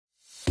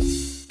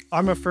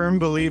I'm a firm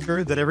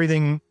believer that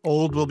everything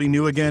old will be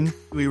new again.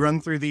 We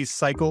run through these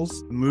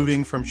cycles.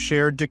 Moving from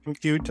shared to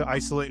compute to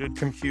isolated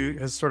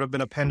compute has sort of been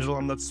a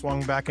pendulum that's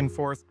swung back and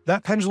forth.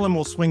 That pendulum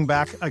will swing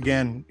back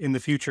again in the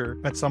future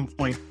at some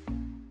point.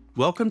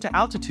 Welcome to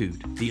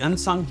Altitude, the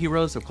Unsung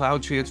Heroes of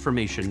Cloud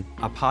Transformation,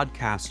 a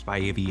podcast by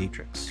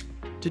Aviatrix.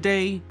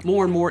 Today,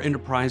 more and more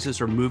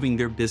enterprises are moving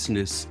their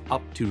business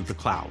up to the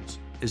clouds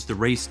as the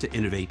race to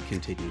innovate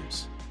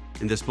continues.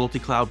 In this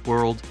multi-cloud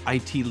world,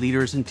 IT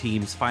leaders and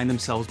teams find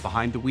themselves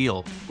behind the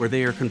wheel, where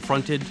they are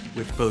confronted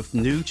with both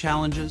new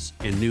challenges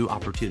and new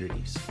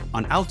opportunities.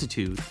 On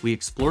Altitude, we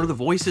explore the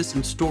voices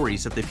and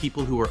stories of the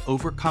people who are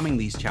overcoming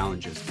these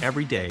challenges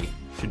every day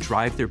to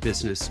drive their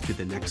business to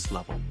the next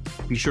level.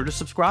 Be sure to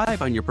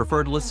subscribe on your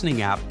preferred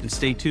listening app and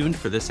stay tuned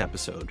for this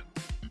episode.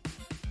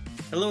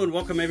 Hello and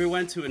welcome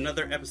everyone to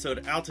another episode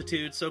of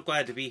Altitude. So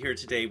glad to be here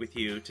today with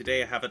you.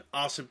 Today I have an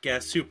awesome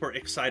guest, super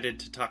excited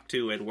to talk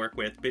to and work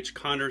with Mitch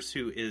Connors,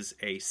 who is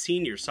a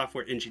senior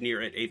software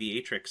engineer at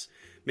Aviatrix.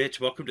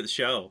 Mitch, welcome to the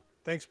show.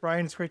 Thanks,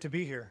 Brian. It's great to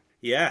be here.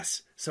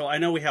 Yes. So I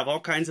know we have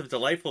all kinds of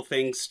delightful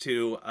things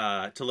to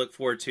look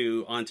forward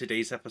to on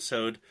today's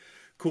episode.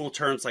 Cool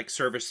terms like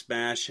service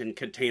mesh and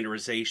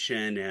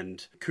containerization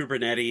and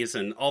Kubernetes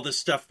and all this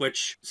stuff,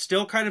 which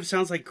still kind of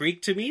sounds like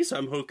Greek to me. So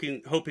I'm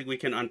hoping we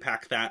can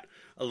unpack that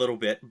a little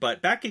bit.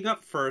 But backing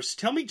up first,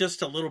 tell me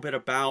just a little bit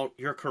about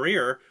your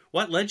career.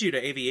 What led you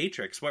to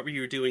Aviatrix? What were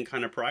you doing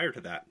kind of prior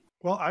to that?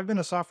 Well, I've been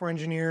a software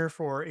engineer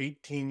for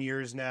 18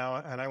 years now,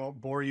 and I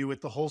won't bore you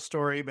with the whole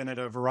story. Been at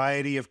a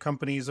variety of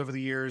companies over the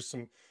years,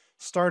 some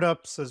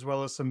startups, as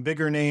well as some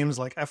bigger names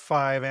like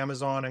F5,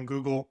 Amazon, and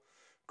Google.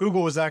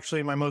 Google was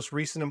actually my most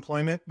recent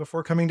employment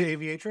before coming to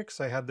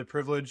Aviatrix. I had the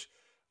privilege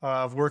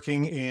of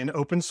working in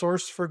open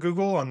source for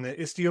Google on the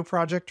Istio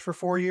project for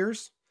 4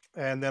 years.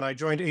 And then I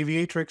joined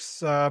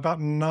Aviatrix about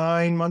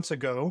 9 months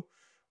ago.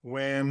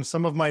 When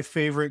some of my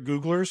favorite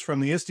Googlers from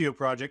the Istio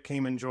project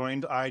came and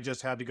joined, I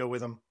just had to go with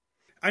them.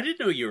 I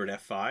didn't know you were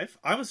at F5.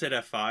 I was at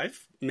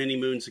F5 many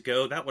moons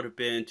ago. That would have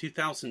been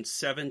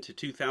 2007 to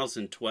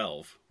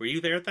 2012. Were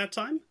you there at that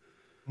time?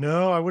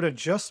 No, I would have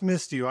just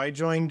missed you. I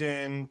joined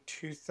in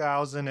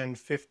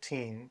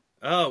 2015.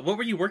 Oh, what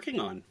were you working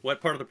on?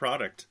 What part of the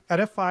product? At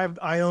F5,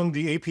 I owned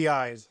the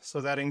APIs. So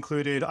that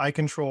included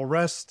iControl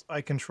REST,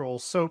 iControl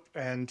SOAP,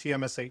 and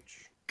TMSH.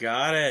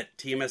 Got it.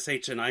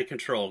 TMSH and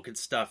iControl. Good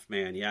stuff,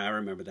 man. Yeah, I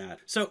remember that.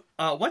 So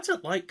what's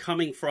it like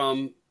coming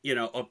from,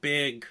 a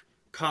big,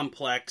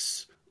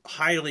 complex,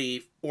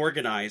 highly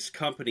organized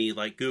company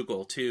like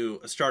Google to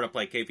a startup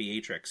like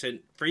Aviatrix? And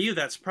for you,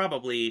 that's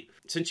probably,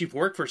 since you've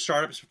worked for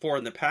startups before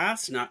in the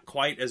past, not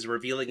quite as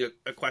revealing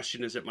a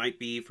question as it might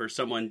be for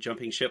someone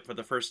jumping ship for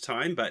the first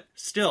time. But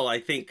still, I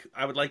think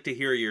I would like to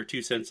hear your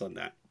 2 cents on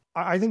that.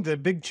 I think the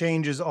big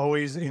change is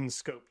always in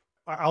scope.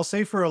 I'll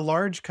say for a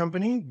large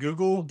company,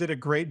 Google did a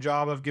great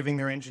job of giving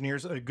their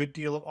engineers a good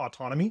deal of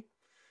autonomy.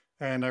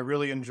 And I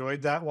really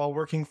enjoyed that while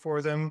working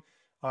for them.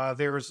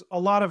 There was a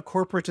lot of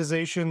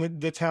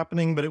corporatization that's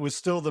happening, but it was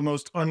still the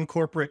most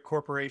uncorporate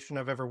corporation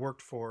I've ever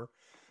worked for.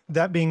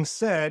 That being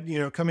said,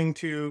 coming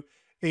to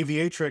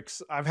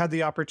Aviatrix, I've had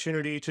the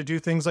opportunity to do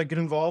things like get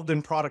involved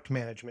in product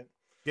management,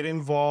 get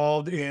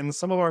involved in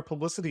some of our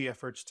publicity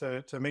efforts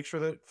to make sure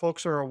that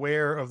folks are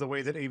aware of the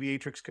way that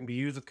Aviatrix can be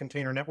used with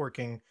container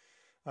networking.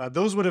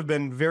 Those would have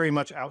been very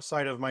much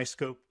outside of my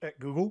scope at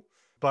Google,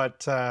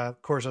 but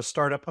of course, a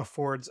startup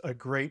affords a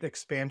great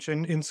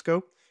expansion in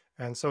scope.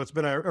 And so it's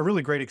been a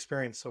really great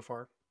experience so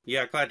far.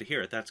 Yeah, glad to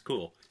hear it. That's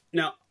cool.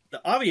 Now, the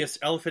obvious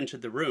elephant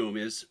in the room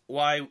is,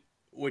 why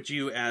would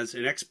you, as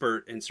an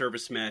expert in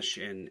service mesh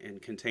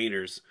and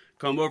containers,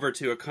 come over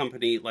to a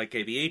company like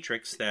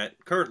Aviatrix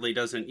that currently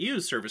doesn't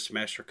use service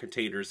mesh or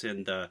containers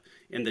in the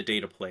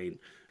data plane?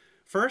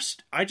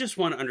 First, I just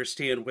want to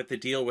understand what the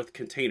deal with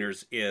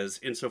containers is,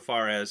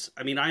 insofar as,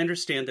 I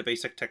understand the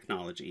basic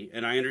technology,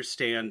 and I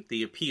understand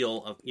the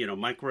appeal of,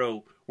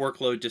 micro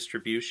workload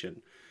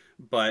distribution.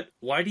 But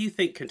why do you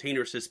think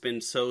containers has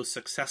been so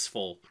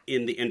successful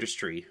in the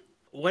industry?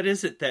 What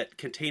is it that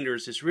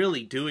containers is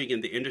really doing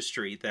in the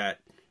industry that,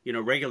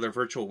 regular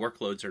virtual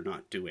workloads are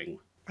not doing?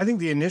 I think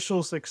the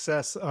initial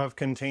success of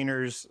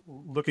containers,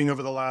 looking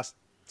over the last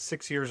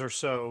 6 years or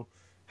so,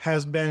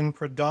 has been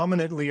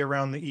predominantly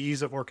around the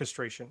ease of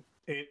orchestration.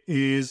 It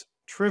is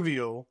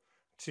trivial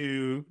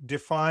to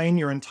define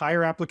your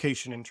entire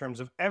application in terms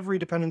of every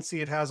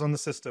dependency it has on the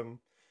system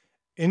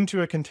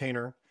into a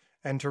container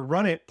and to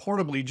run it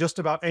portably just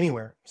about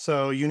anywhere.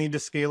 So you need to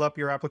scale up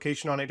your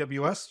application on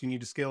AWS, you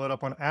need to scale it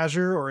up on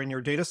Azure or in your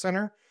data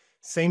center.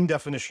 Same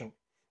definition.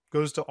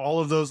 Goes to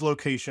all of those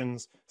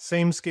locations,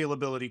 same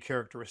scalability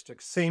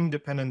characteristics, same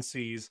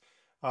dependencies.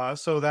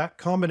 So that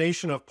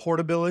combination of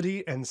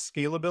portability and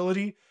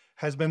scalability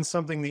has been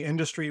something the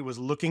industry was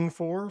looking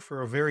for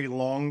a very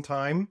long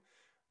time.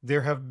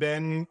 There have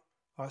been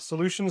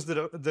solutions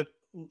that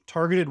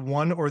targeted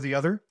one or the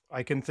other.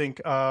 I can think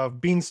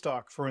of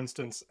Beanstalk, for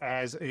instance,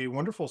 as a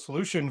wonderful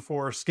solution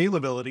for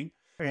scalability.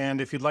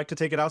 And if you'd like to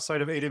take it outside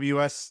of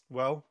AWS,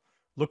 well,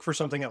 look for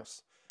something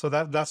else. So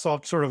that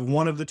solved sort of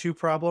one of the two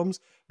problems.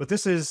 But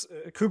this is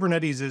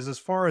Kubernetes is, as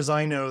far as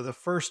I know, the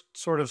first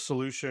sort of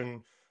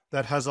solution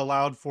that has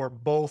allowed for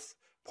both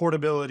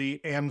portability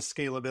and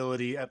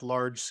scalability at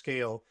large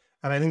scale.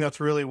 And I think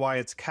that's really why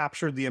it's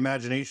captured the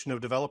imagination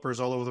of developers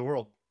all over the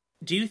world.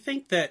 Do you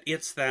think that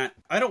it's that,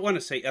 I don't want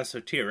to say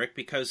esoteric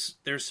because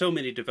there's so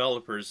many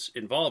developers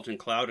involved in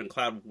cloud, and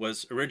cloud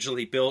was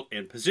originally built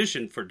and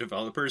positioned for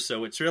developers,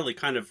 so it's really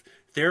kind of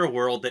their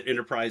world that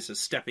enterprise is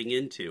stepping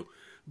into.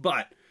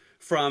 But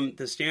from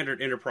the standard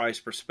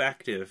enterprise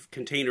perspective,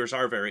 containers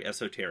are very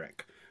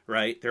esoteric,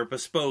 right? They're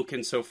bespoke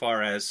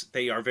insofar as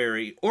they are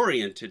very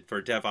oriented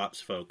for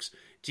DevOps folks.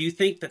 Do you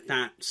think that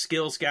that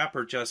skills gap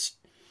or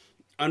just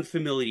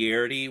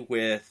unfamiliarity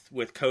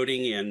with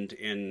coding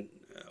and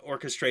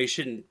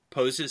orchestration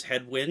poses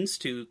headwinds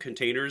to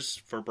containers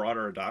for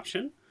broader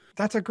adoption?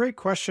 That's a great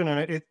question,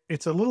 and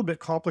it's a little bit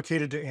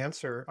complicated to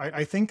answer.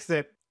 I think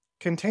that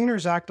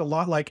containers act a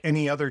lot like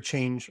any other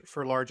change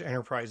for large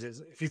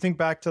enterprises. If you think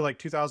back to like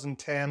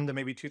 2010 to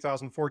maybe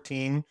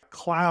 2014,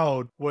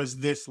 cloud was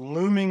this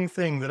looming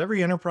thing that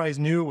every enterprise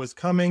knew was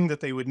coming,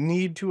 that they would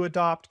need to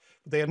adopt,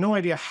 but they had no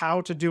idea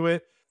how to do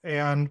it.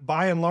 And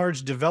by and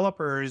large,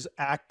 developers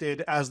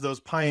acted as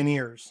those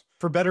pioneers.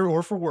 For better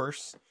or for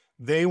worse,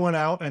 they went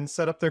out and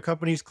set up their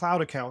company's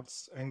cloud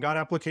accounts and got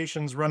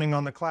applications running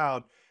on the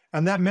cloud.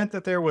 And that meant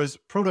that there was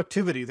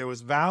productivity, there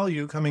was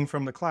value coming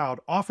from the cloud.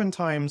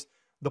 Oftentimes,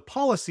 the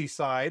policy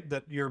side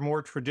that your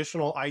more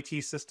traditional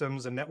IT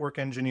systems and network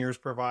engineers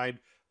provide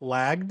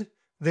lagged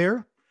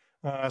there.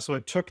 So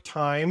it took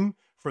time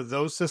for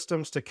those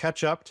systems to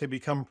catch up, to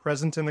become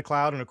present in the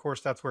cloud. And of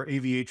course, that's where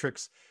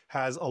Aviatrix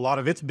has a lot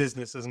of its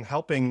businesses in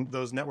helping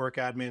those network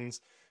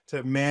admins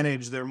to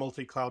manage their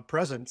multi-cloud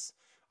presence.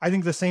 I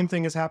think the same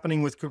thing is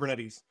happening with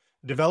Kubernetes.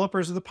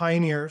 Developers are the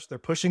pioneers. They're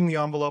pushing the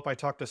envelope. I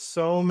talk to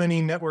so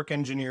many network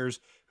engineers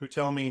who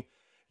tell me,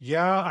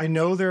 yeah, I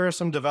know there are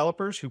some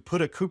developers who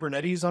put a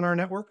Kubernetes on our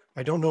network.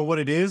 I don't know what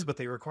it is, but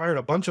they required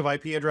a bunch of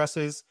IP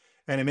addresses,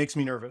 and it makes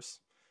me nervous.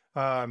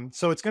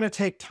 So it's going to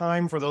take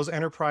time for those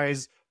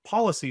enterprise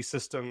policy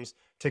systems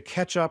to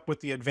catch up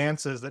with the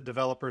advances that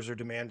developers are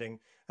demanding.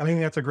 I think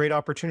that's a great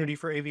opportunity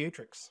for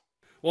Aviatrix.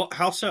 Well,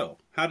 how so?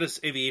 How does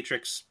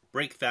Aviatrix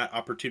break that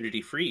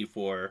opportunity free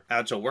for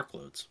agile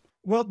workloads?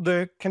 Well,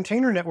 the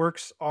container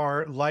networks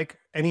are like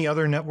any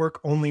other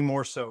network, only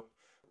more so.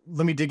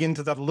 Let me dig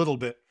into that a little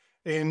bit.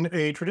 In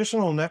a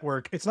traditional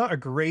network, it's not a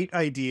great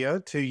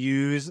idea to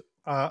use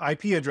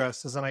IP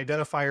address as an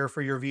identifier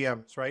for your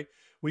VMs, right?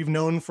 We've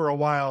known for a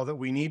while that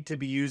we need to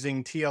be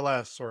using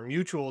TLS or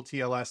mutual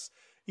TLS,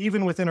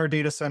 even within our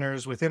data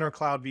centers, within our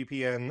cloud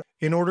VPN,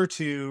 in order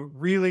to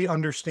really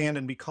understand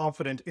and be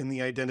confident in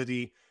the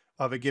identity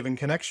of a given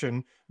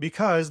connection,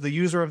 because the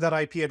user of that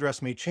IP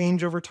address may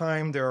change over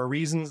time. There are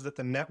reasons that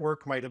the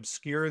network might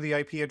obscure the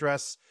IP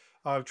address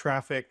of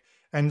traffic.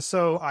 And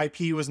so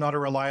IP was not a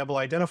reliable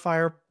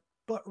identifier,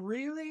 but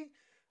really,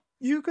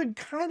 you could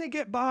kind of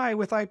get by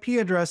with IP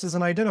address as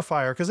an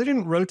identifier because they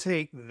didn't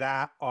rotate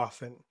that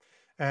often.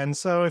 And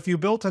so if you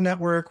built a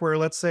network where,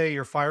 let's say,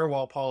 your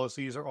firewall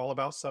policies are all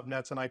about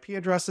subnets and IP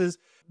addresses,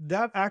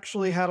 that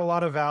actually had a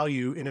lot of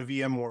value in a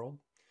VM world.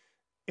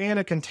 In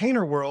a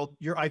container world,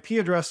 your IP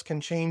address can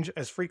change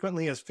as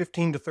frequently as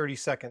 15 to 30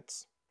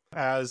 seconds.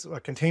 As a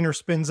container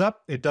spins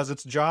up, it does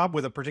its job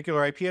with a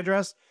particular IP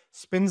address,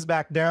 spins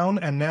back down,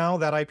 and now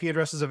that IP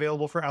address is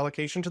available for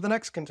allocation to the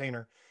next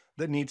container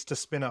that needs to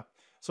spin up.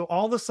 So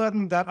all of a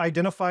sudden, that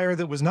identifier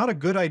that was not a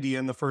good idea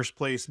in the first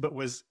place, but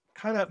was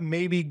kind of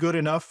maybe good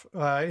enough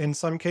in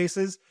some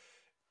cases,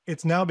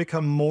 it's now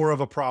become more of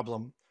a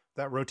problem.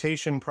 That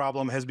rotation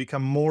problem has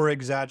become more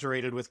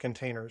exaggerated with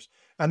containers.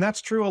 And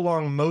that's true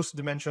along most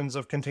dimensions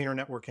of container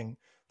networking.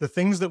 The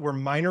things that were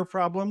minor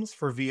problems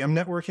for VM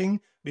networking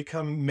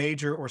become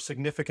major or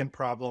significant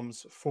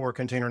problems for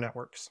container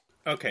networks.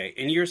 Okay,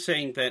 and you're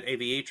saying that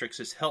Aviatrix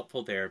is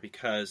helpful there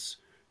because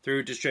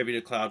through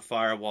distributed cloud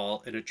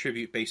firewall and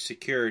attribute-based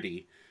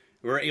security,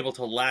 we're able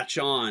to latch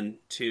on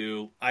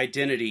to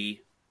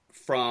identity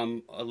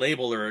from a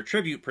label or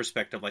attribute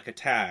perspective, like a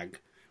tag,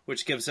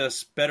 which gives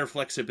us better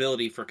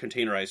flexibility for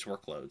containerized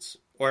workloads,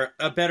 or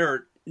a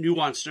better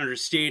nuanced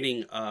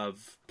understanding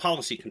of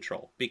policy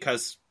control,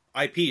 because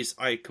IPs,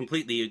 I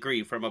completely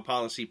agree, from a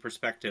policy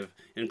perspective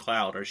in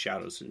cloud are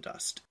shadows and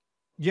dust.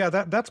 Yeah,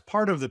 that's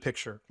part of the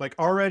picture. Like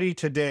already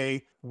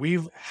today,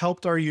 we've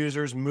helped our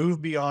users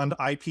move beyond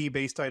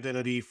IP-based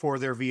identity for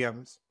their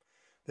VMs.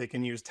 They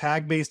can use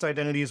tag-based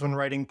identities when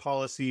writing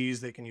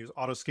policies. They can use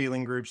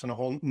auto-scaling groups and a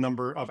whole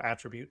number of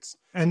attributes.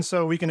 And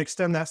so we can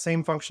extend that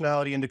same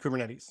functionality into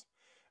Kubernetes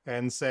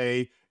and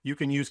say, you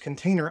can use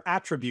container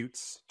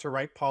attributes to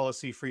write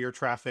policy for your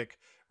traffic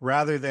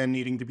rather than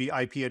needing to be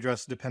IP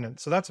address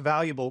dependent. So that's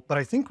valuable, but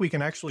I think we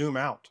can actually zoom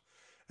out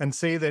and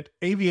say that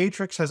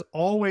Aviatrix has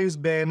always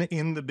been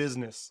in the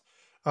business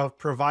of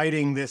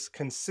providing this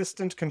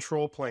consistent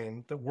control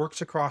plane that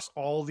works across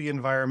all the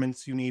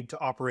environments you need to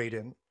operate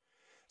in,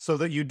 so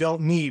that you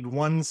don't need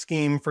one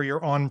scheme for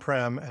your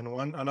on-prem and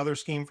another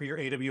scheme for your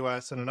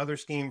AWS and another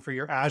scheme for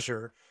your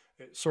Azure.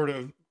 It sort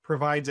of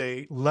provides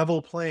a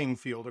level playing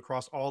field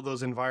across all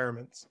those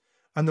environments.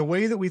 And the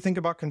way that we think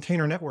about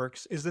container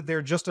networks is that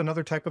they're just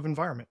another type of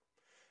environment.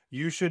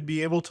 You should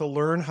be able to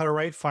learn how to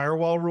write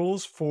firewall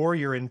rules for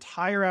your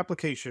entire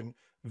application,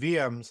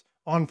 VMs,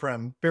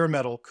 on-prem, bare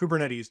metal,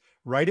 Kubernetes,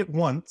 write it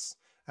once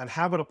and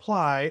have it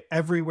apply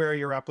everywhere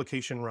your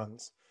application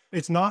runs.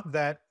 It's not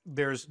that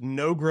there's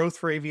no growth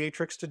for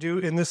Aviatrix to do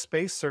in this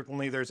space.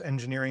 Certainly there's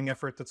engineering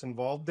effort that's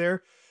involved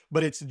there,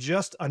 but it's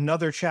just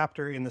another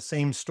chapter in the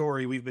same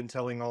story we've been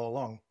telling all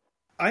along.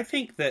 I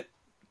think that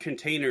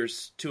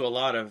containers, to a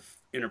lot of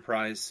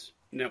enterprise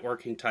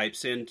networking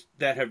types and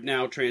that have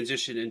now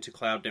transitioned into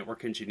cloud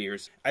network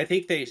engineers, I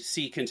think they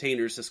see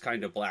containers as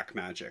kind of black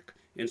magic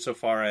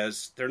insofar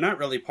as they're not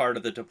really part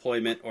of the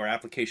deployment or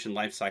application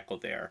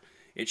lifecycle there.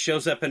 It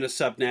shows up in a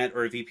subnet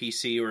or a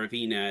VPC or a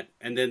VNet,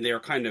 and then they're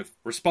kind of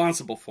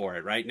responsible for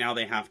it, right? Now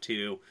they have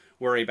to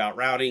worry about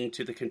routing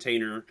to the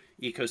container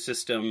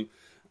ecosystem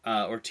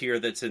or tier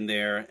that's in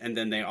there, and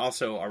then they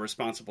also are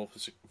responsible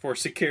for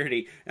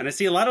security. And I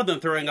see a lot of them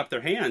throwing up their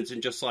hands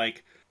and just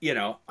like,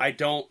 I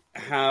don't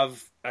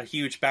have a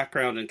huge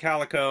background in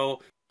Calico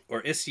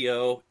or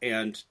Istio,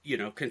 and,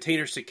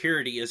 container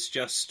security is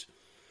just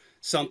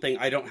something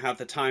I don't have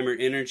the time or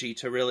energy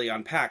to really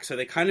unpack. So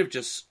they kind of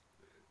just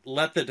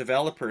let the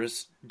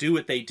developers do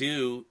what they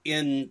do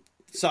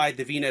inside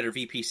the VNet or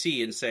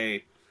VPC and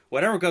say,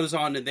 whatever goes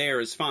on in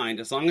there is fine.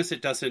 As long as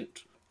it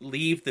doesn't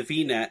leave the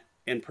VNet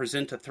and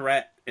present a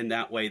threat in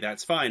that way,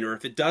 that's fine. Or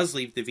if it does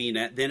leave the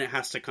VNet, then it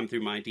has to come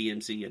through my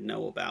DMZ and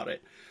know about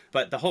it.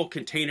 But the whole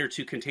container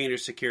to container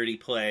security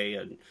play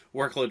and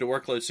workload to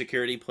workload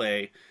security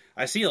play,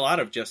 I see a lot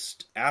of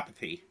just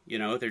apathy.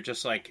 They're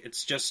just like,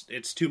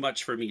 it's too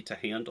much for me to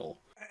handle.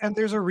 And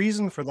there's a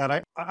reason for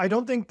that. I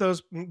don't think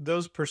those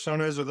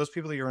personas or those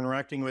people that you're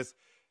interacting with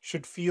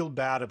should feel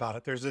bad about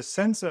it. There's this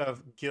sense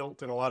of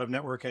guilt in a lot of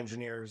network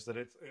engineers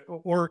that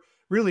or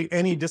really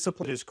any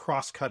discipline is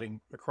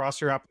cross-cutting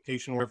across your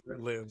application wherever it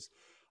lives.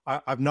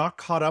 I've not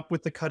caught up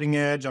with the cutting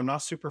edge. I'm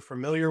not super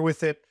familiar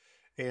with it.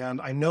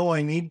 And I know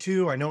I need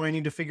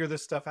to figure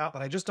this stuff out,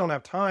 but I just don't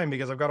have time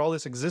because I've got all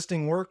this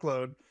existing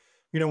workload.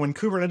 When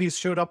Kubernetes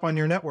showed up on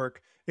your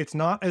network, it's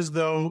not as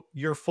though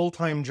your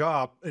full-time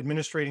job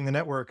administrating the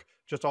network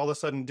just all of a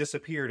sudden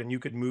disappeared and you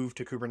could move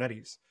to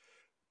Kubernetes.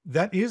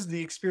 That is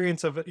the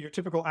experience of your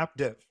typical app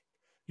dev.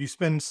 You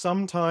spend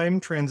some time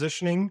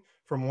transitioning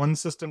from one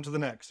system to the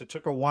next. It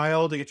took a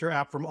while to get your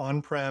app from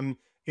on-prem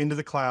into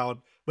the cloud,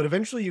 but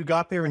eventually you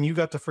got there and you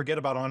got to forget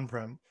about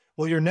on-prem.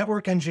 Well, your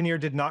network engineer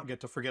did not get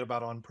to forget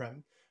about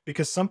on-prem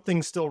because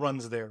something still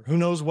runs there. Who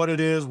knows what it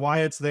is, why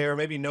it's there?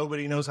 Maybe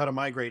nobody knows how to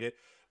migrate it,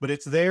 but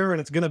it's there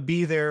and it's going to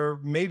be there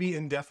maybe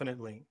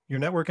indefinitely. Your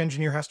network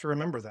engineer has to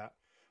remember that.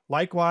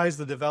 Likewise,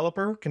 the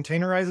developer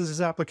containerizes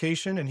his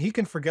application and he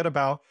can forget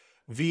about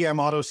VM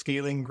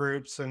auto-scaling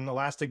groups and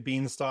Elastic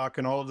Beanstalk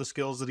and all of the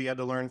skills that he had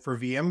to learn for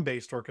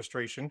VM-based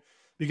orchestration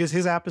because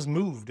his app is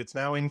moved. It's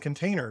now in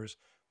containers.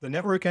 The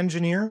network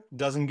engineer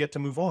doesn't get to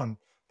move on.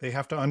 They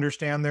have to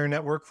understand their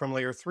network from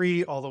layer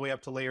 3 all the way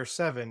up to layer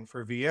 7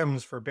 for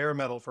VMs, for bare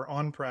metal, for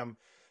on-prem.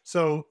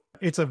 So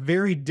it's a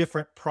very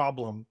different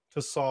problem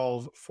to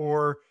solve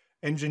for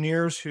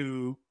engineers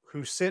who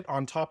sit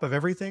on top of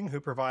everything, who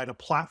provide a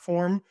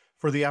platform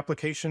for the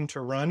application to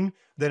run,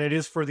 than it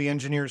is for the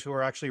engineers who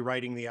are actually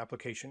writing the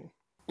application.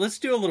 Let's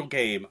do a little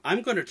game.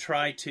 I'm going to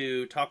try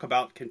to talk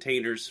about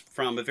containers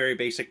from a very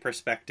basic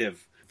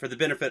perspective for the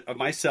benefit of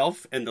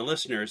myself and the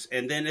listeners.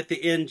 And then at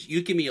the end,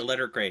 you give me a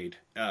letter grade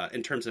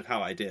in terms of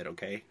how I did,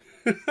 okay?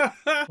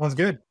 Sounds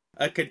good.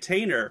 A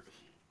container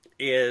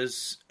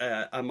is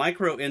a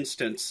micro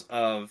instance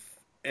of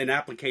an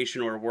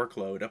application or a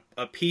workload,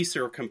 a piece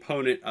or a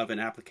component of an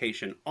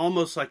application,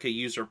 almost like a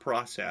user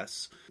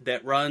process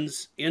that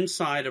runs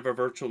inside of a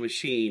virtual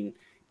machine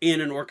in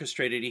an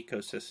orchestrated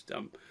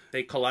ecosystem.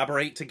 They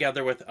collaborate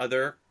together with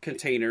other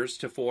containers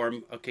to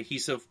form a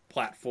cohesive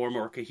platform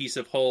or a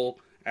cohesive whole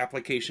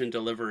application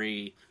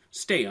delivery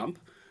stamp.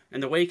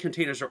 And the way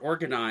containers are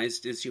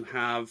organized is you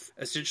have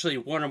essentially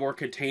one or more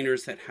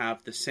containers that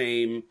have the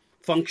same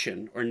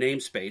function or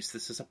namespace.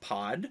 This is a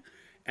pod.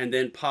 And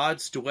then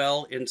pods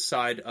dwell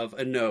inside of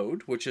a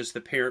node, which is the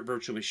parent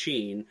virtual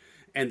machine,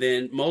 and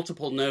then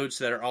multiple nodes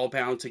that are all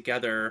bound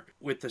together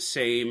with the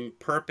same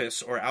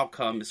purpose or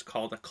outcome is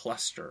called a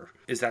cluster.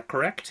 Is that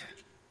correct?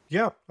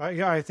 Yeah,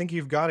 I think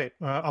you've got it.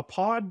 A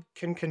pod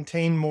can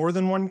contain more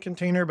than one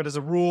container, but as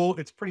a rule,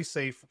 it's pretty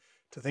safe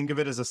to think of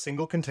it as a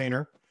single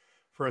container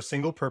for a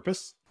single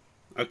purpose.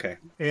 Okay.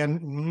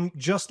 And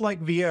just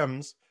like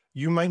VMs,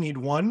 you might need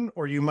 1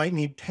 or you might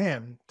need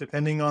 10,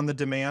 depending on the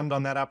demand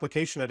on that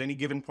application at any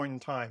given point in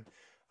time.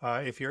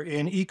 If you're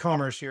in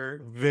e-commerce, you're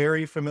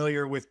very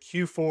familiar with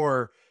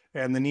Q4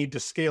 and the need to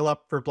scale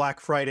up for Black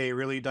Friday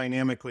really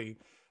dynamically.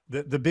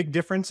 The big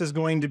difference is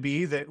going to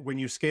be that when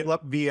you scale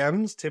up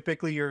VMs,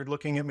 typically you're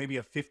looking at maybe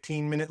a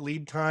 15-minute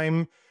lead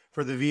time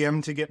for the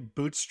VM to get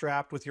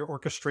bootstrapped with your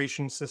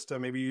orchestration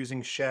system, maybe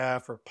using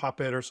Chef or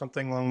Puppet or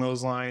something along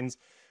those lines.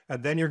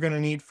 and then you're going to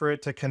need for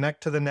it to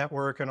connect to the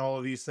network and all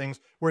of these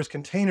things. Whereas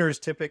containers,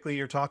 typically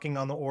you're talking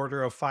on the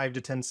order of 5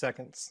 to 10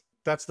 seconds.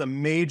 That's the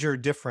major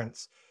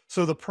difference.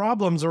 So the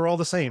problems are all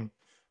the same.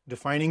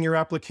 Defining your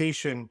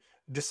application,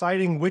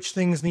 deciding which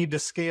things need to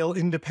scale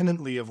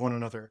independently of one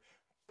another.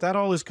 That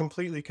all is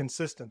completely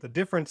consistent. The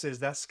difference is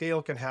that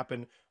scale can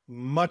happen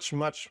much,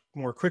 much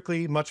more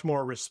quickly, much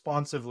more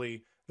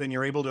responsively than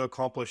you're able to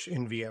accomplish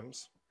in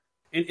VMs.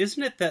 And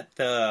isn't it that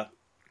the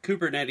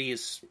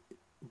Kubernetes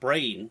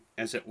brain,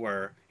 as it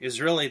were, is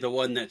really the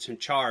one that's in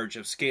charge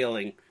of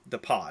scaling the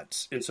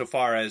pods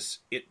insofar as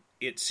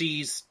it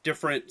sees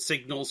different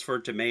signals for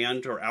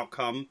demand or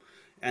outcome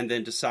and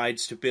then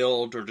decides to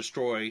build or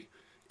destroy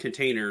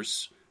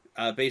containers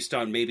based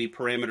on maybe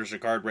parameters or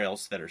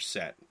guardrails that are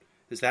set.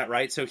 Is that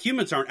right? So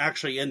humans aren't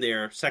actually in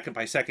there second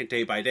by second,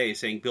 day by day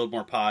saying build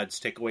more pods,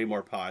 take away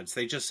more pods.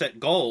 They just set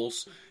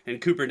goals and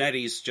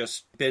Kubernetes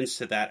just bends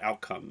to that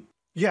outcome.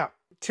 Yeah.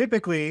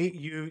 Typically,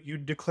 you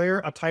declare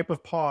a type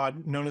of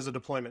pod known as a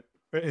deployment.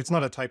 It's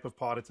not a type of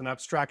pod. It's an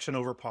abstraction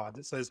over pod.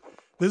 It says,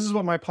 this is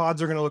what my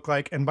pods are going to look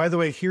like. And by the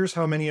way, here's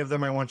how many of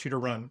them I want you to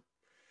run.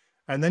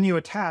 And then you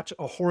attach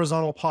a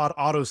horizontal pod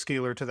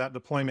autoscaler to that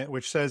deployment,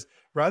 which says,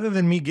 rather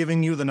than me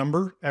giving you the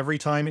number every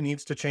time it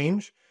needs to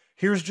change,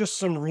 here's just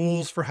some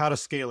rules for how to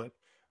scale it.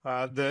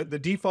 The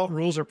default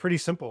rules are pretty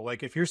simple.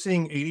 Like if you're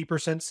seeing 80%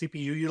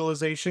 CPU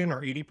utilization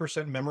or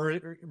 80%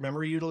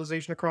 memory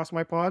utilization across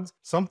my pods,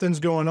 something's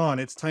going on.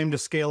 It's time to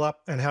scale up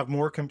and have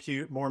more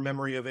compute, more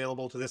memory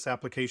available to this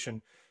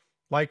application.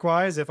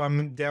 Likewise, if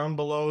I'm down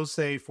below,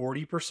 say,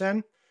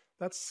 40%,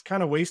 that's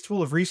kind of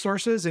wasteful of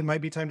resources. It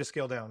might be time to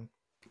scale down.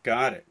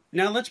 Got it.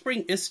 Now let's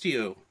bring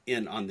Istio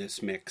in on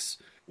this mix.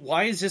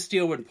 Why is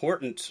Istio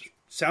important?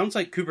 Sounds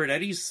like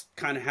Kubernetes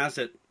kind of has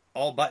it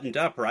all buttoned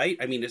up, right?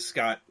 I mean, it's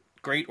got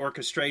great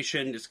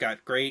orchestration. It's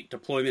got great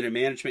deployment and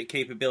management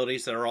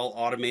capabilities that are all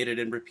automated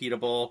and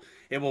repeatable.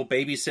 It will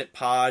babysit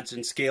pods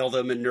and scale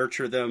them and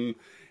nurture them.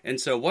 And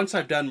so once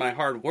I've done my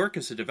hard work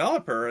as a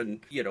developer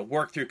and,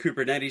 work through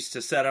Kubernetes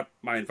to set up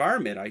my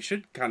environment, I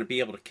should kind of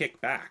be able to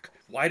kick back.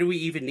 Why do we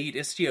even need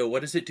Istio?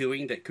 What is it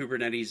doing that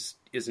Kubernetes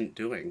isn't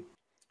doing?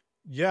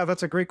 Yeah,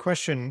 that's a great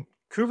question.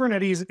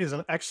 Kubernetes is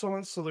an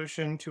excellent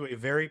solution to a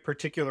very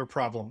particular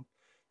problem,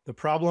 the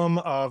problem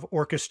of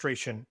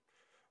orchestration.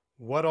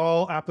 What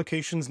all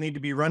applications need to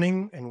be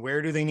running and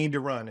where do they need to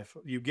run? If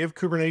you give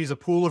Kubernetes a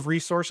pool of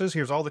resources,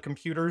 here's all the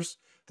computers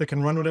that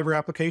can run whatever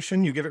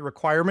application. You give it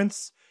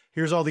requirements,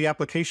 here's all the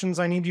applications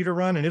I need you to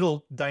run, and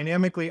it'll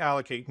dynamically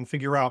allocate and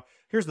figure out,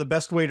 here's the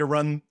best way to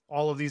run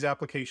all of these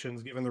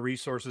applications given the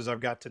resources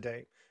I've got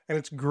today. And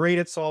it's great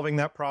at solving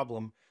that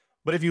problem.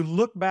 But if you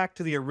look back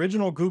to the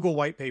original Google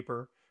white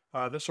paper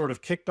that sort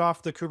of kicked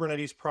off the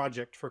Kubernetes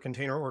project for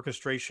container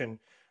orchestration,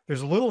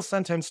 there's a little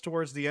sentence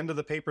towards the end of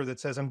the paper that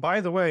says, and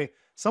by the way,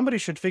 somebody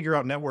should figure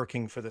out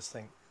networking for this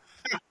thing.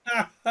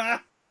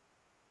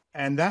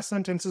 And that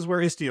sentence is where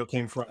Istio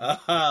came from.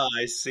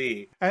 I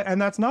see.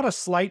 And that's not a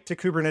slight to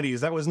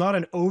Kubernetes. That was not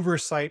an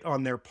oversight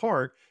on their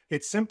part.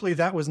 It's simply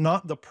that was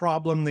not the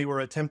problem they were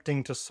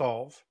attempting to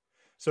solve.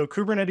 So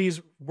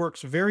Kubernetes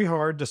works very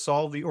hard to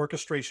solve the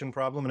orchestration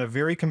problem in a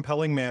very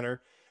compelling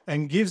manner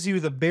and gives you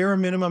the bare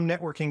minimum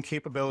networking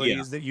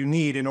capabilities that you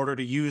need in order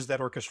to use that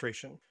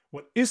orchestration.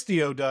 What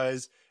Istio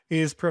does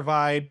is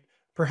provide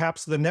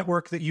perhaps the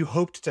network that you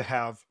hoped to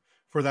have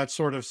for that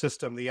sort of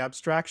system, the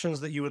abstractions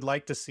that you would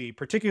like to see,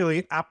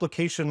 particularly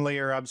application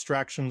layer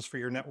abstractions for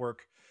your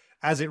network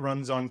as it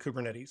runs on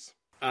Kubernetes.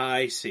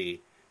 I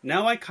see.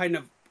 Now I kind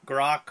of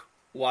grok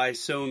why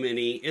so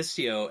many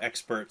Istio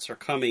experts are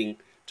coming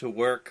to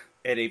work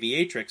at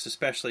Aviatrix,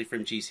 especially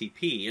from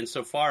GCP,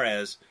 insofar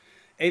as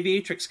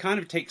Aviatrix kind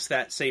of takes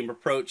that same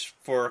approach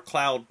for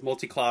cloud,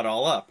 multi-cloud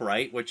all up,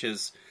 right? Which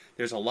is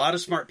there's a lot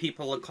of smart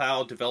people in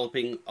cloud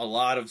developing a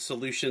lot of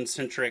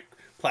solution-centric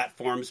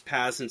platforms,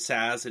 PaaS and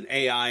SaaS and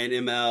AI and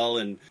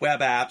ML and web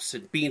apps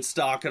and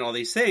Beanstalk and all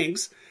these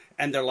things.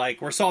 And they're like,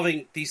 we're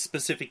solving these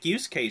specific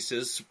use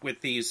cases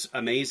with these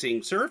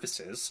amazing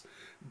services.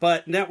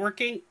 But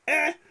networking,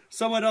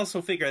 someone else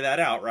will figure that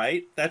out,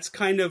 right? That's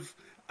kind of...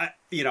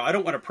 I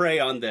don't want to prey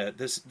on the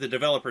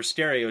developer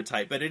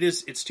stereotype, but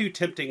it's too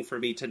tempting for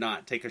me to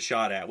not take a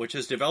shot at, which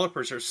is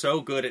developers are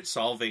so good at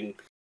solving,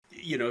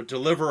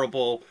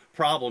 deliverable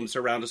problems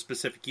around a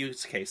specific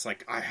use case.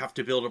 Like I have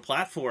to build a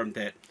platform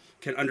that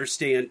can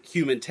understand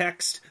human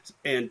text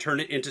and turn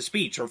it into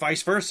speech, or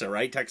vice versa,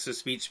 right? Text to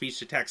speech, speech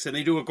to text, and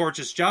they do a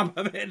gorgeous job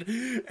of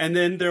it. And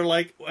then they're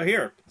like, well,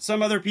 here,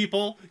 some other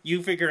people,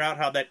 you figure out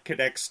how that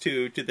connects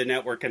to the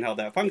network and how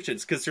that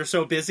functions, because they're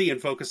so busy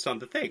and focused on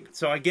the thing.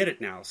 So I get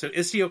it now. So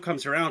Istio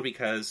comes around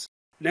because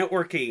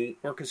networking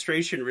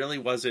orchestration really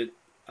wasn't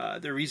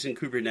the reason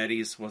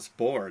Kubernetes was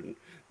born.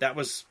 That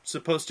was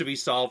supposed to be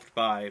solved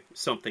by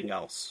something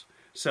else.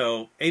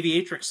 So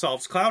Aviatrix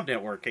solves cloud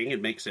networking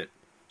and makes it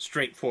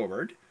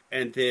straightforward,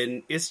 and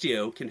then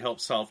Istio can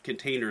help solve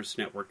containers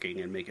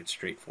networking and make it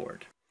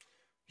straightforward.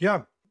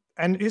 Yeah,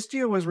 and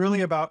Istio was really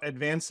about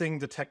advancing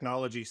the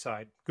technology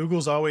side.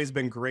 Google's always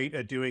been great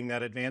at doing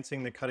that,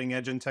 advancing the cutting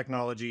edge in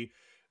technology.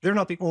 They're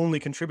not the only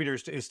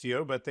contributors to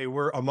Istio, but they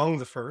were among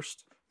the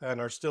first and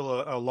are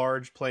still a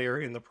large player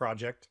in the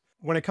project.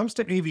 When it comes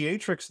to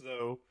Aviatrix,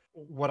 though,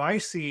 what I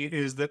see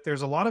is that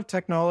there's a lot of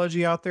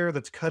technology out there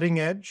that's cutting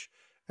edge,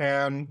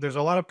 and there's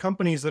a lot of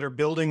companies that are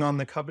building on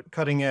the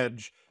cutting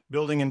edge,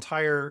 building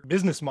entire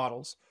business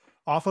models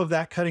off of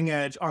that cutting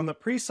edge on the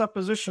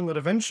presupposition that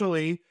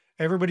eventually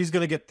everybody's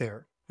going to get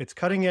there. It's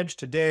cutting edge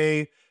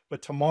today,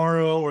 but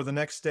tomorrow or the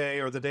next day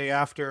or the day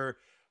after,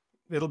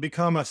 it'll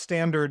become a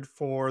standard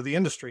for the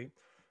industry.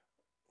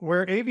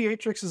 Where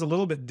Aviatrix is a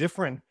little bit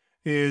different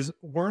is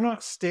we're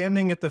not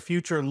standing at the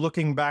future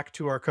looking back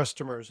to our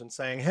customers and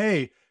saying,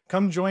 hey,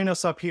 come join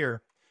us up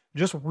here.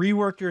 Just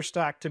rework your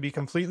stack to be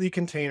completely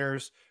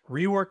containers,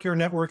 rework your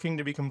networking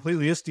to be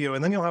completely Istio,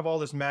 and then you'll have all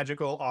this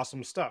magical,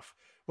 awesome stuff.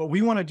 What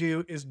we want to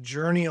do is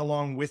journey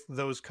along with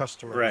those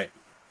customers. Right.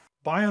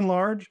 By and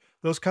large,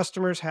 those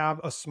customers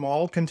have a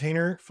small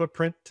container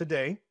footprint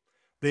today.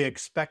 They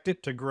expect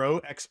it to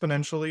grow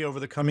exponentially over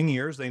the coming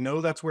years. They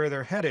know that's where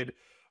they're headed,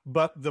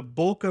 but the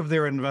bulk of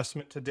their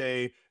investment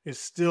today is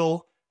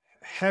still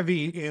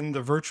heavy in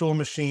the virtual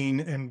machine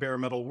and bare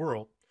metal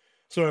world.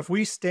 So if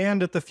we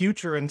stand at the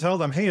future and tell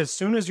them, hey, as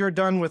soon as you're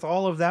done with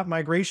all of that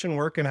migration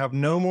work and have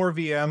no more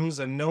VMs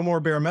and no more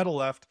bare metal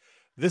left,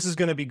 this is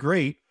going to be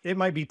great. It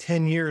might be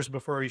 10 years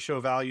before we show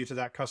value to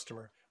that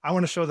customer. I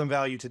want to show them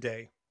value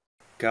today.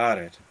 Got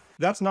it.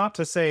 That's not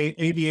to say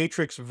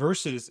Aviatrix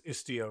versus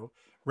Istio.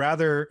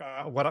 Rather,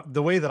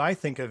 the way that I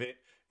think of it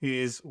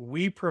is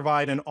we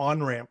provide an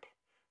on-ramp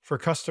for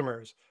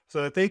customers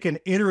so that they can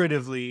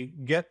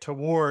iteratively get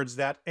towards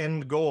that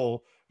end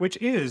goal, which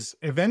is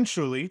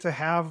eventually to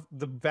have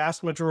the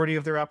vast majority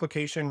of their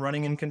application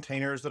running in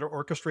containers that are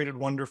orchestrated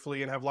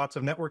wonderfully and have lots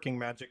of networking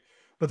magic.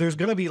 But there's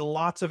going to be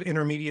lots of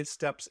intermediate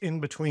steps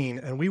in between,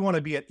 and we want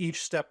to be at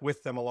each step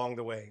with them along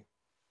the way.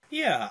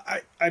 Yeah,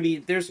 I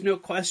mean, there's no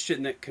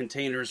question that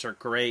containers are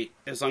great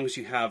as long as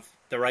you have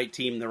the right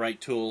team, the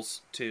right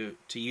tools to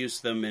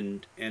use them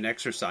and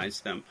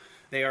exercise them.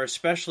 They are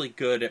especially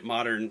good at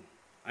modern,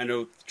 I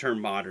know the term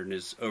modern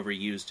is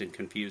overused and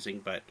confusing,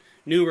 but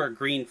newer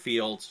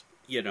greenfields,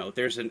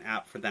 there's an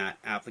app for that.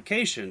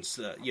 Applications,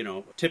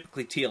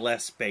 typically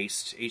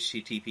TLS-based,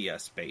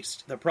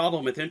 HTTPS-based. The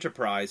problem with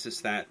enterprise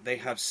is that they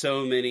have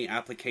so many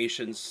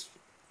applications,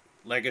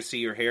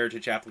 legacy or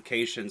heritage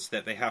applications,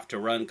 that they have to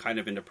run kind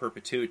of into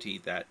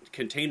perpetuity, that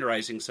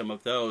containerizing some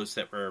of those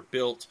that were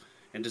built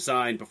and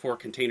designed before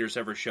containers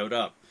ever showed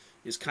up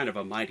is kind of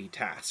a mighty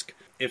task,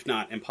 if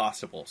not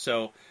impossible.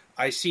 So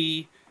I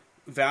see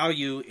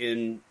value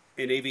in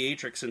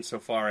Aviatrix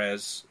insofar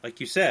as,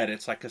 like you said,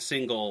 it's like a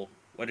single,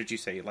 what did you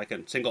say, like a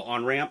single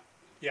on-ramp?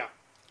 Yeah.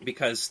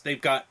 Because they're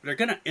going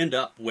to end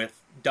up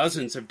with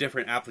dozens of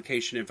different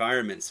application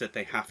environments that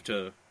they have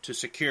to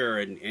secure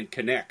and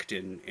connect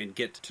and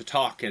get to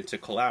talk and to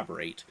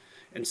collaborate.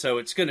 And so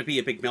it's going to be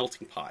a big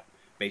melting pot,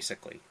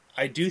 basically.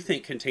 I do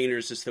think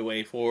containers is the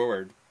way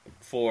forward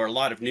for a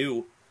lot of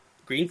new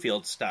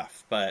greenfield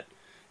stuff, but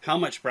how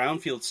much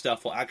brownfield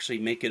stuff will actually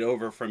make it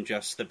over from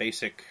just the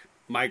basic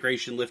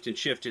migration, lift and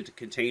shift into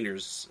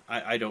containers,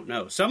 I don't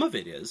know. Some of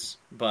it is,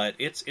 but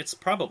it's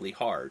probably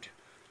hard.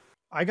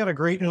 I got a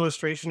great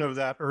illustration of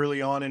that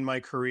early on in my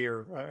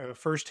career, a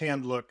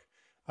firsthand look.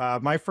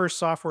 My first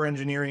software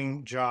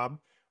engineering job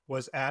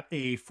was at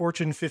a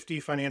Fortune 50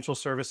 financial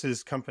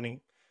services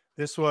company.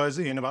 This was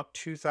in about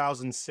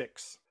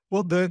 2006.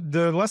 Well,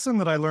 the lesson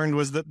that I learned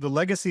was that the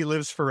legacy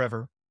lives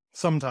forever.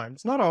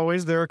 Sometimes, not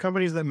always. There are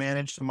companies that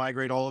manage to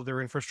migrate all of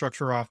their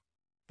infrastructure off,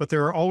 but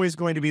there are always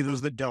going to be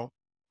those that don't.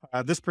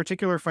 This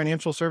particular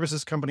financial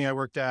services company I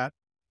worked at,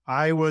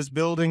 I was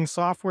building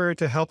software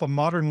to help a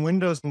modern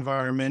Windows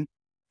environment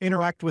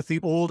interact with the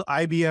old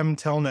IBM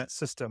Telnet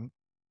system.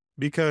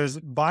 Because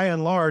by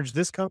and large,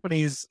 this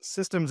company's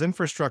systems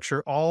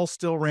infrastructure all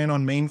still ran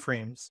on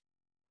mainframes.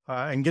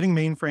 And getting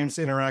mainframes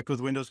to interact with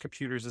Windows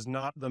computers is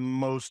not the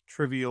most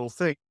trivial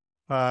thing.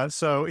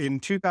 So in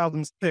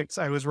 2006,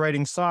 I was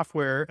writing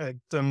software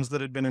systems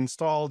that had been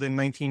installed in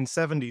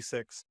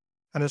 1976.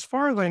 And as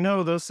far as I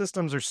know, those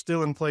systems are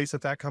still in place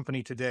at that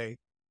company today.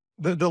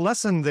 The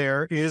lesson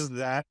there is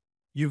that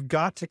you've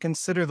got to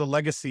consider the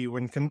legacy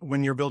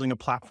when you're building a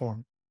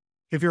platform.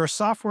 If you're a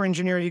software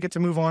engineer, you get to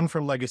move on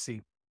from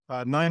legacy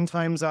 9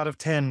 times out of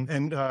 10.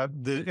 And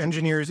the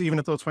engineers, even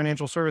at those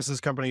financial services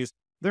companies,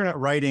 they're not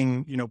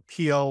writing,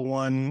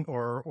 PL1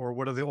 or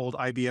what are the old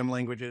IBM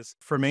languages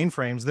for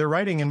mainframes. They're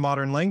writing in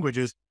modern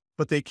languages,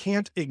 but they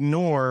can't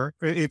ignore,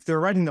 if they're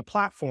writing the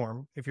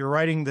platform, if you're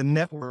writing the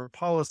network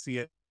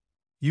policy,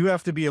 you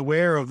have to be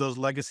aware of those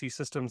legacy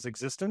systems'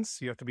 existence.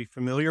 You have to be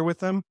familiar with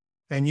them,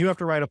 and you have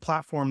to write a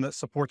platform that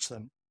supports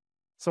them.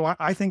 So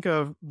I think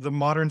of the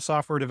modern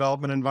software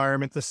development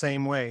environment the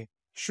same way.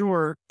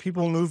 Sure,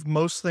 people move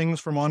most things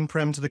from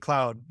on-prem to the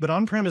cloud, but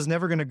on-prem is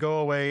never going to go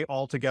away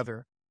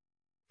altogether.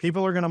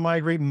 People are going to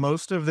migrate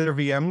most of their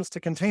VMs to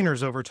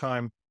containers over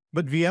time,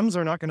 but VMs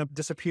are not going to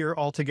disappear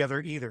altogether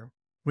either.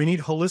 We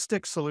need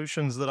holistic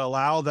solutions that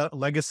allow that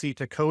legacy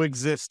to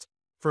coexist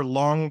for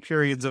long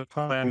periods of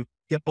time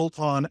get built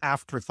on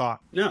afterthought.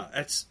 No,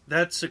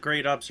 that's a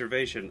great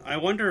observation. I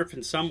wonder if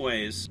in some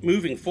ways,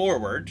 moving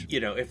forward,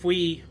 if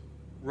we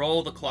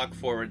roll the clock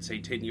forward, say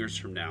 10 years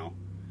from now,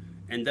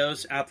 and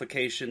those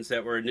applications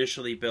that were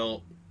initially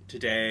built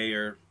today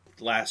or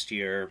last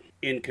year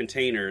in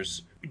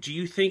containers, do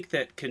you think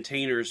that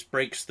containers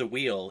breaks the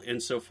wheel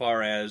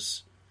insofar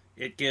as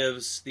it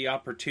gives the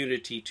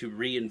opportunity to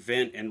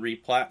reinvent and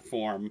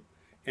replatform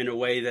in a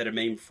way that a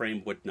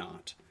mainframe would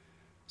not?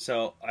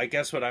 So I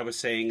guess what I was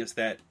saying is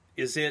that,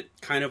 is it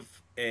kind of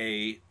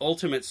a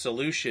ultimate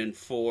solution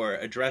for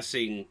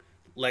addressing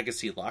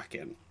legacy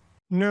lock-in?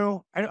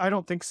 No, I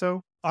don't think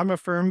so. I'm a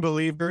firm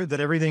believer that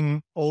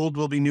everything old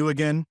will be new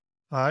again.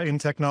 In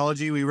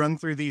technology, we run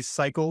through these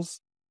cycles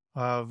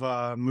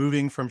of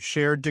moving from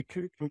shared to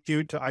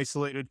compute to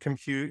isolated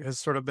compute has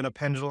sort of been a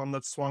pendulum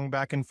that's swung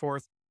back and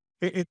forth.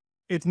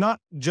 It's not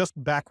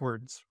just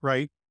backwards,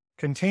 right?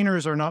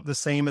 Containers are not the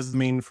same as the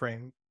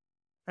mainframe.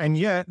 And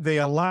yet they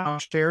allow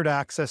shared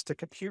access to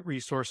compute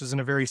resources in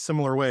a very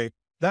similar way.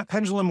 That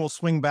pendulum will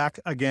swing back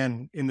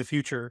again in the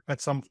future at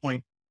some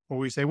point where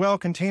we say, well,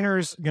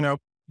 containers,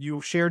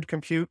 you shared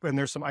compute and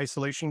there's some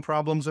isolation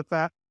problems with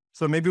that.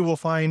 So maybe we'll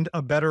find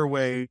a better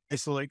way to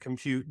isolate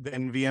compute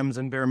than VMs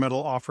and bare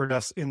metal offered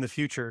us in the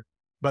future.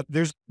 But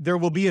there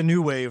will be a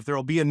new wave. There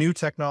will be a new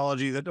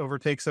technology that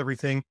overtakes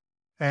everything,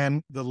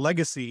 and the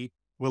legacy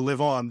will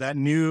live on. That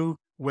new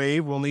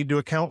wave will need to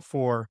account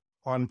for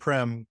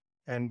on-prem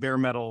and bare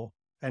metal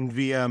and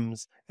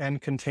VMs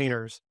and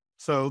containers.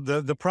 So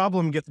the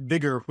problem gets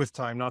bigger with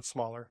time, not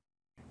smaller.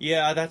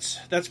 Yeah,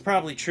 that's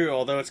probably true,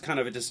 although it's kind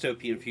of a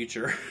dystopian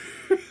future.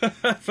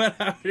 But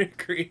I would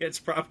agree it's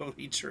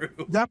probably true.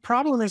 That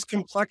problem is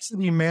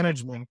complexity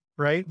management,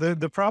 right?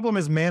 The problem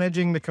is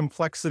managing the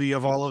complexity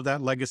of all of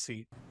that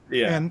legacy.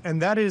 Yeah.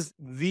 And that is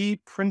the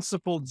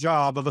principal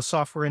job of a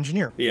software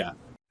engineer. Yeah.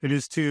 It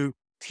is to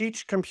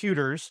teach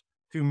computers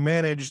to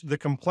manage the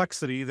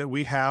complexity that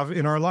we have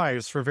in our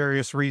lives for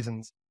various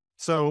reasons.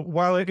 So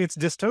while it's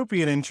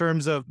dystopian in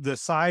terms of the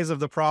size of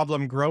the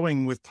problem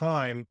growing with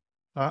time,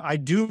 I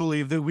do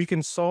believe that we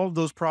can solve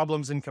those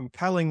problems in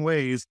compelling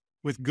ways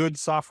with good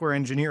software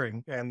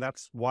engineering. And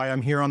that's why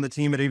I'm here on the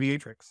team at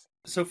Aviatrix.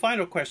 So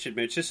final question,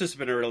 Mitch. This has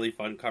been a really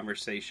fun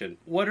conversation.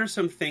 What are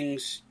some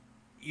things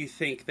you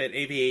think that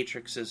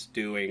Aviatrix is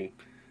doing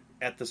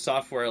at the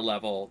software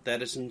level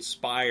that is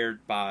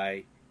inspired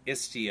by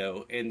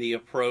Istio and the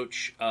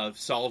approach of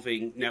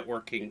solving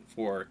networking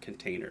for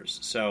containers?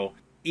 So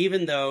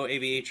even though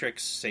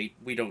Aviatrix say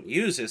we don't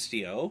use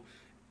Istio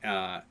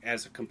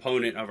as a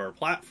component of our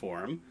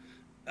platform,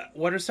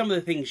 what are some of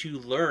the things you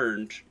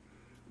learned,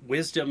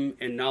 wisdom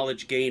and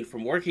knowledge gained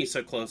from working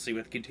so closely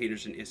with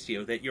containers and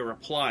Istio that you're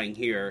applying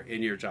here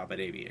in your job at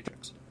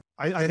Aviatrix?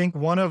 I think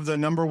one of the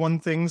number one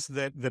things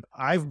that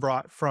I've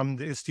brought from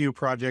the Istio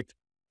project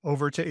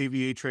over to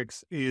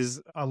Aviatrix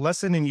is a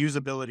lesson in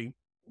usability.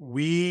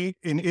 We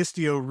in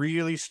Istio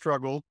really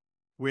struggled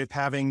with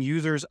having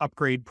users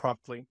upgrade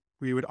promptly.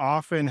 We would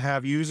often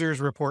have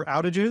users report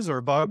outages or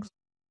bugs.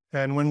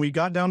 And when we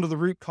got down to the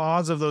root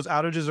cause of those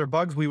outages or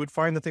bugs, we would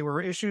find that they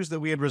were issues that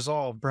we had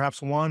resolved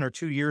perhaps 1 or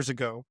 2 years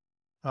ago,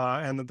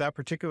 and that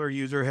particular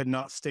user had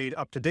not stayed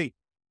up to date.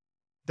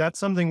 That's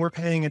something we're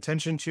paying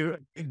attention to a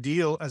big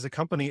deal as a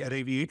company at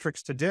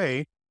Aviatrix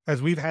today.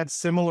 As we've had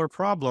similar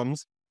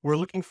problems, we're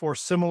looking for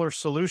similar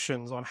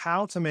solutions on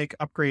how to make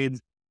upgrades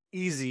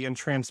easy and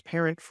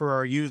transparent for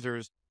our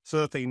users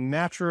so that they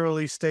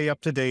naturally stay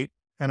up to date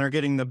and are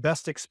getting the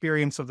best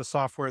experience of the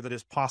software that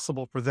is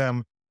possible for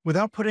them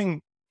without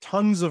putting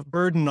tons of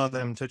burden on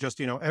them to just,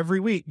 every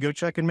week go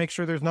check and make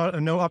sure there's no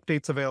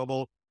updates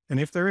available. And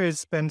if there is,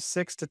 spend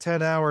 6 to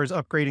 10 hours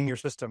upgrading your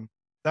system.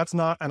 That's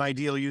not an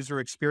ideal user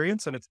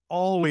experience. And it's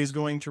always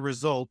going to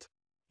result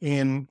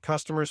in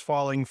customers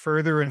falling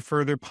further and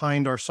further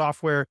behind our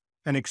software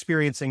and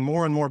experiencing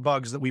more and more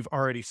bugs that we've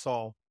already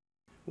solved.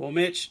 Well,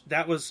 Mitch,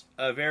 that was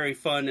a very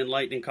fun,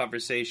 enlightening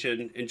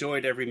conversation.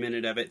 Enjoyed every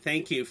minute of it.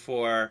 Thank you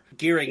for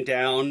gearing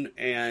down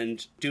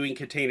and doing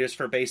Containers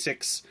for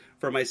Basics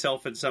for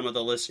myself and some of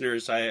the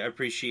listeners. I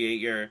appreciate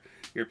your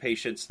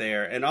patience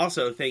there. And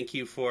also, thank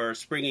you for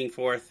springing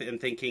forth and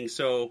thinking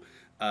so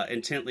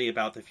intently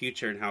about the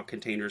future and how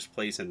containers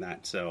plays in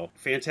that. So,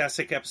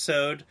 fantastic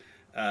episode.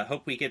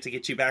 Hope we get to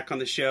get you back on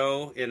the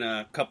show in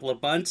a couple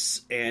of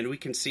months, and we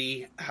can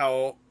see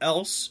how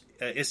else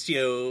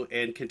Istio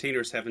and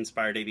containers have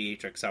inspired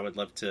Aviatrix. I would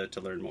love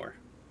to learn more.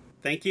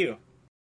 Thank you.